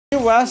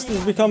West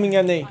is becoming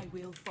NA.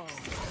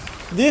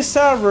 This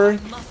server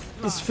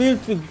is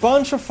filled with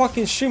bunch of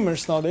fucking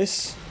streamers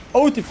nowadays,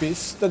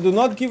 OTPs that do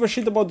not give a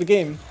shit about the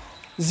game.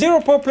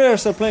 0 pro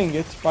players are playing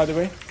it, by the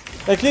way.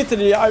 Like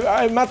literally,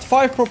 I met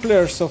 5 pro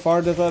players so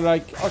far that are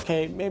like,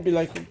 okay, maybe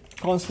like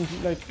constantly,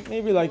 like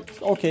maybe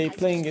like okay,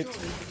 playing it.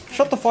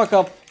 Shut the fuck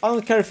up. I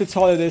don't care if it's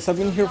holidays. I've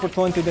been here for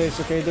 20 days.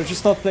 Okay, they're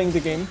just not playing the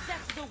game.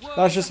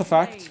 That's just a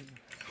fact.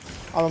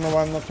 I don't know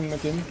why I'm not in the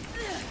team.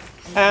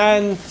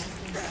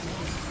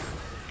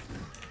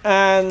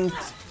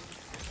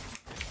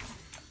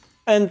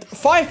 And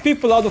 5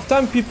 people out of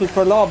 10 people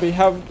per lobby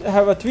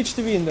have a Twitch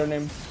TV in their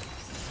name.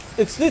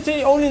 It's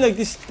literally only like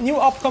these new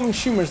upcoming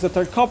streamers that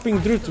are copying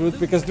Drututt,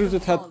 because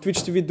Drututt had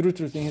Twitch TV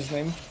Drututt in his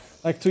name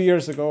like 2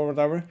 years ago or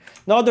whatever.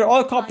 Now they're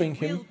all copying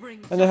him,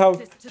 and they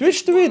have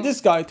Twitch TV this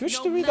guy, Twitch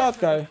TV that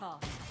guy,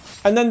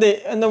 and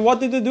then what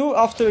did they do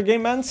after the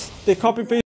game ends? They copy paste